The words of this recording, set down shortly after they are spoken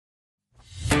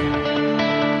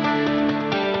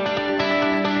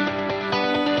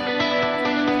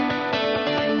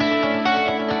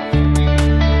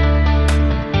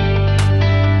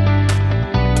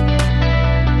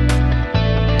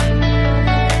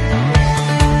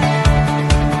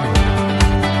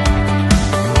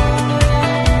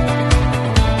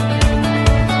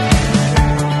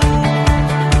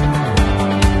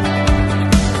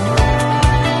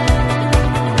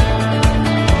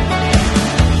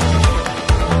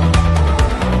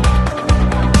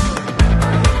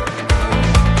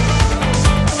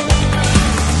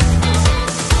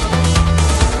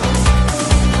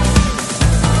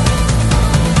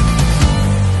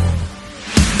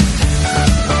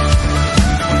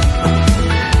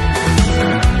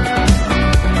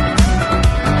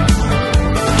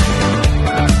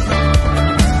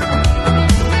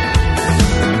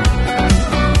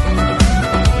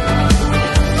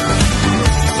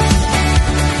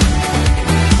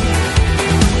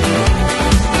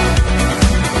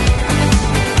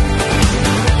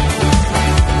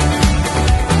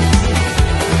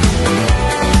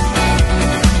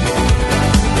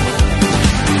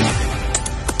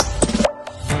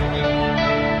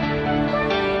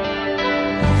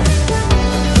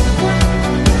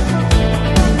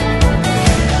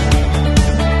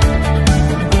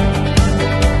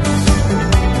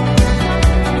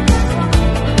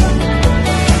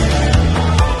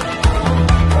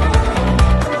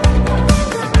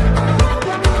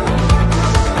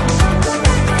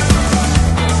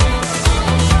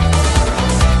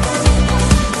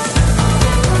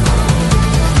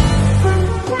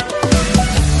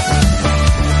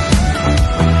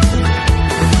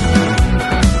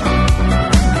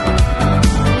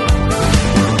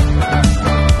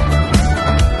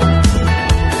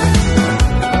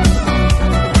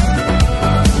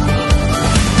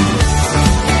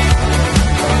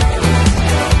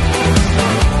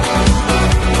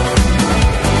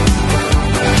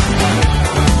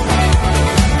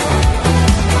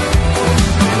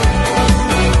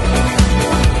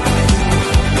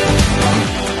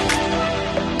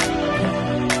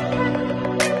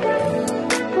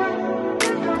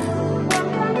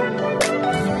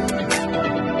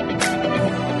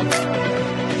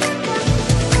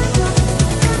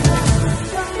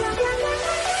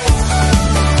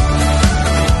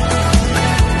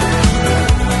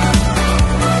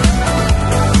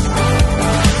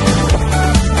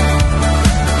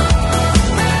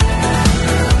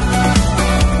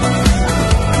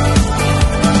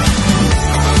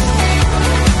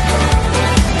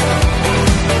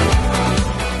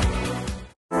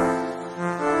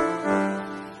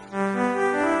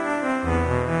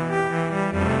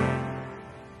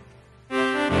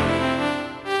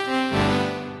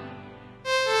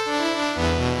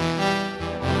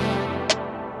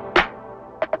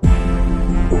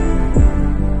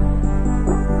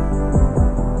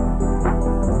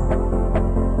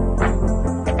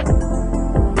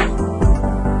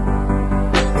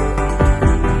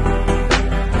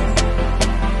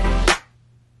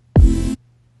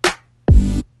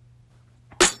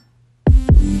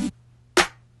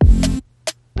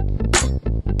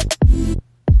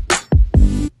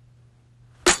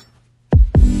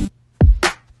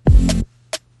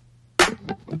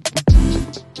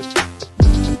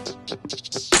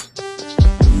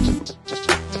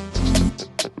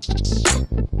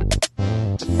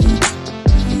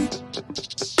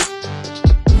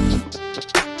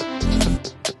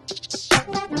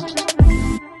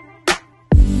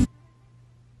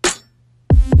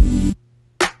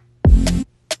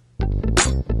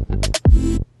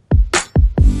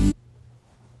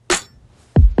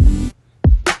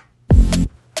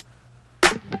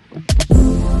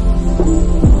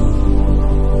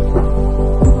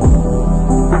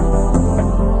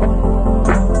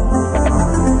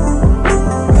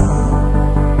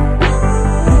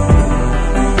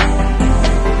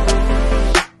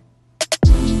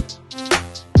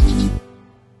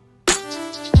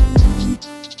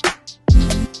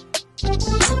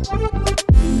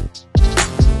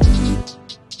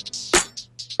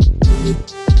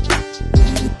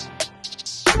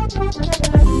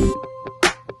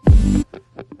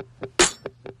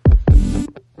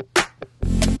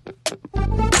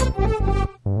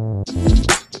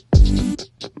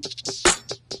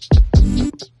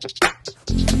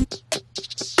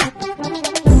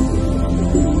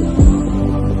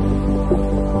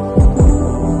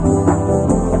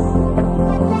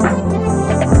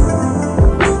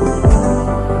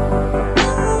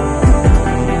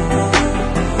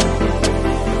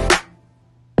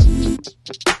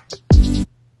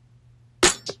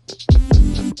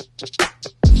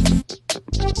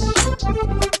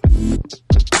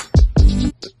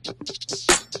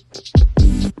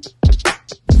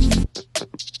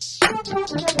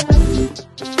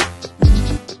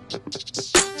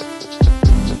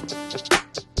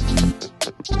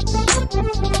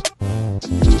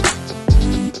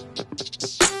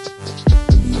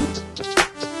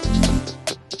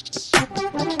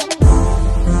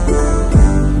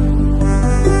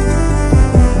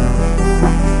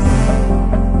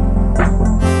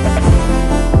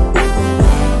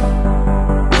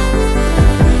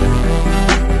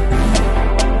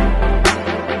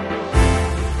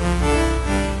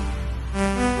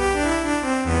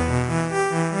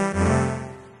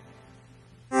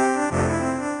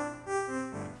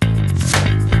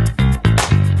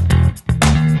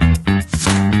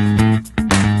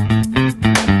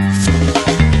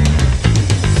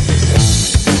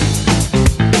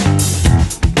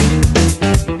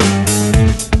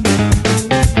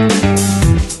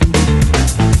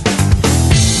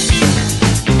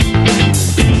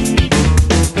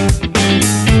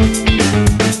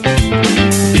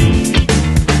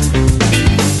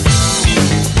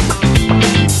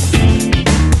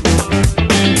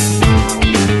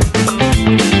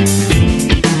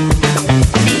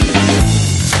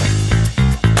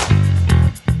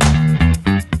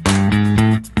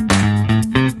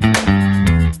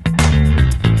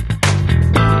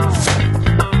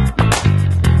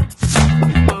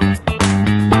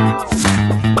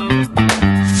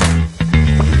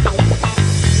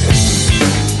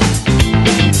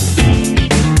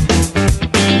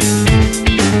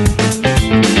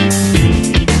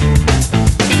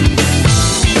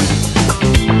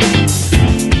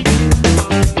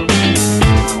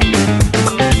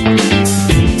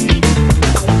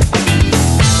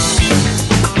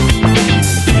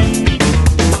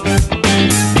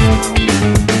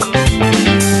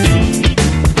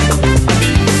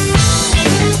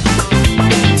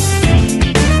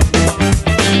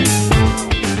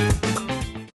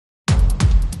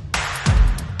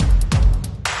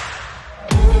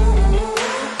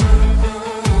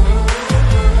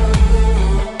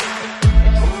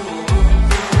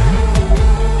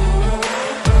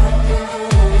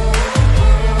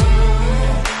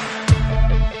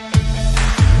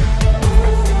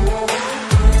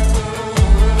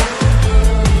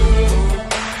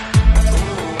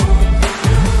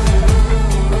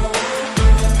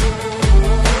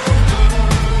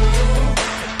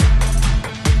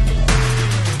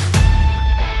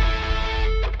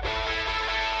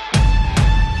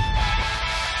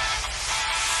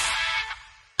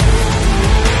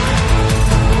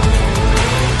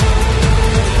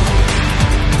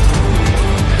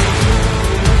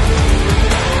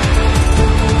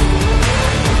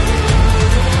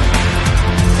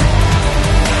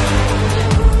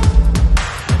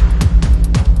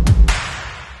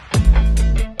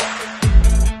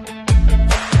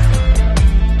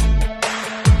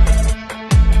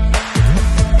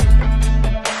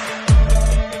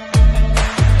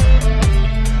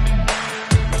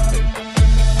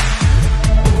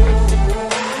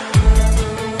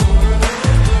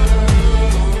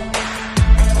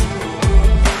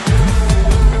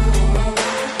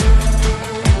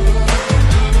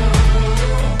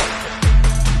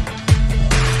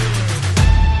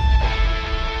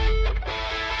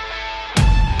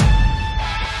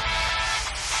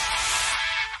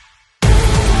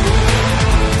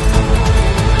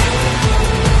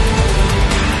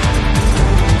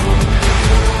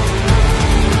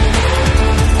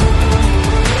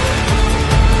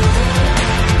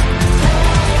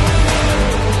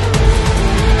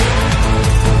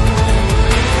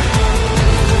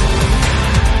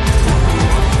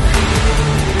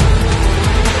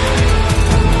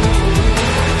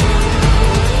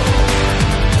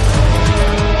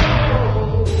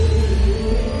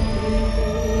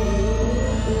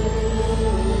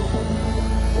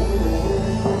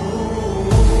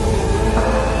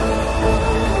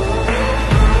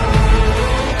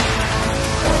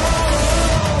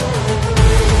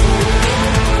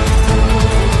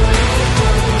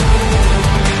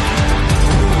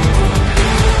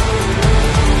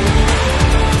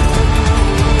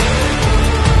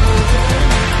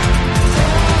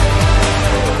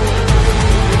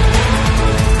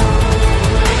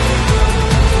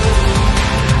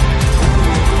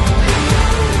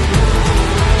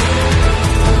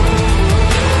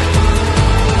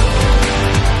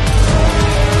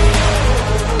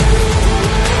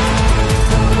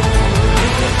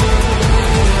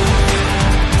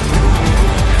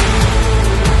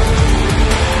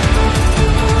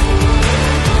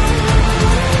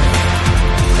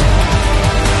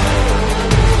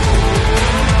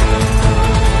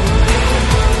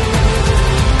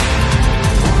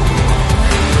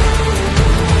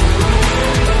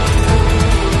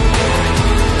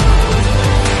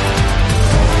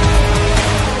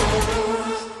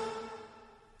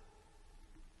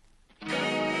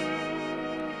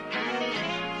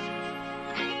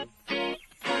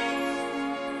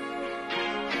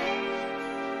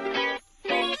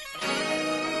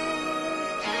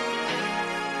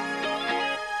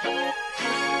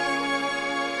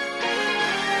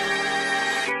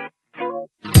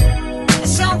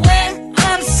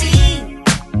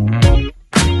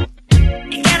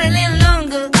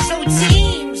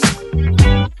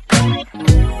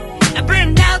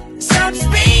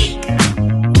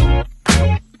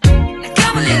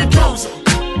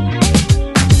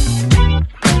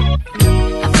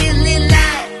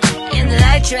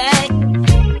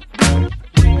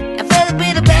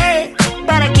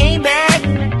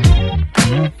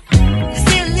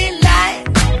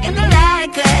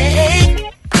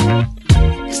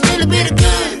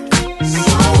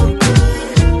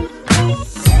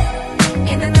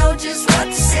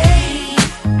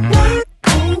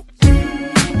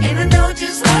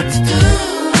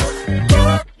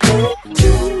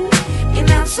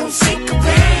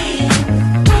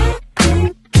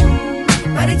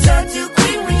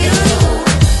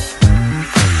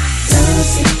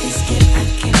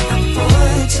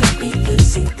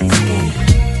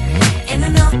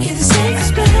know you're the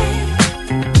safest bet.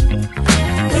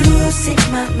 The rules in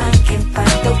my mind can't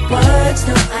find the words,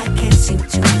 no, I can't seem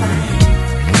to find.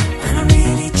 But I'm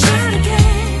really trying to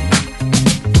get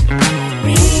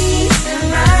reason,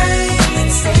 rhyme,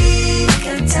 and take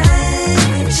a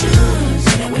time and choose.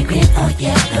 Whether we green or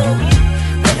yellow,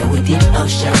 whether we deep or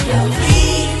shallow.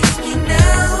 Please me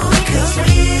now, 'cause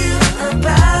we're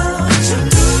about to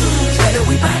lose. Whether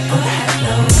we buy or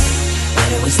hello,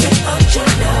 whether we stay or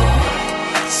jello.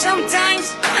 Sometimes,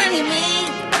 honey, me,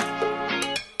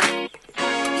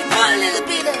 you pour a little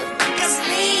bit of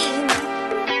gasoline.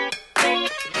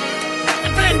 I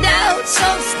burned out, so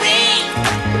to speak.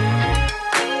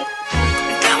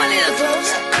 Come a little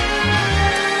closer,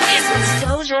 here's some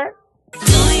disclosure.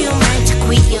 Do you mind to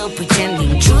quit your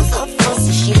pretending? Truth or false,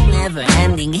 the shit never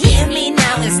ending. Hear me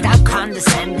now and stop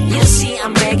condescending. You see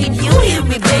I'm begging, you hear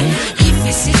me begging. If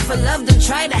you seek for love, don't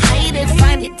try to hide it.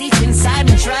 Find it deep inside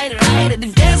and try to hide it.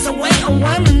 If there's a way, I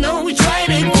wanna know we tried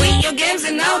it. Quit your games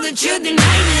and now that you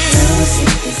denied it.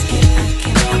 Losing this game, I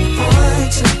can't afford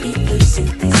to be losing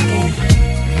this game.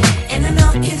 And I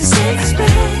know you're the safest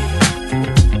bet.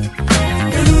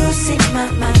 The rules in my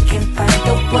mind can't find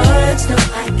the words, no,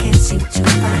 I can't seem to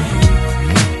find.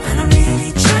 But I'm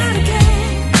really trying to get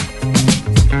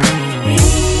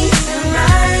reason,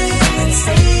 rhyme, and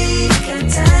take a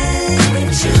time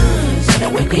and choose. Whether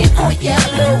we're green or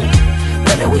yellow,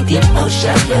 whether we deep or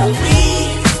shallow.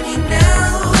 Please me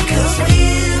now, 'cause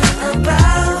we're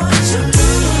about to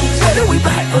lose. Whether we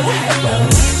buy or hello,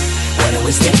 whether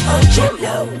we stay or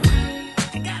jello.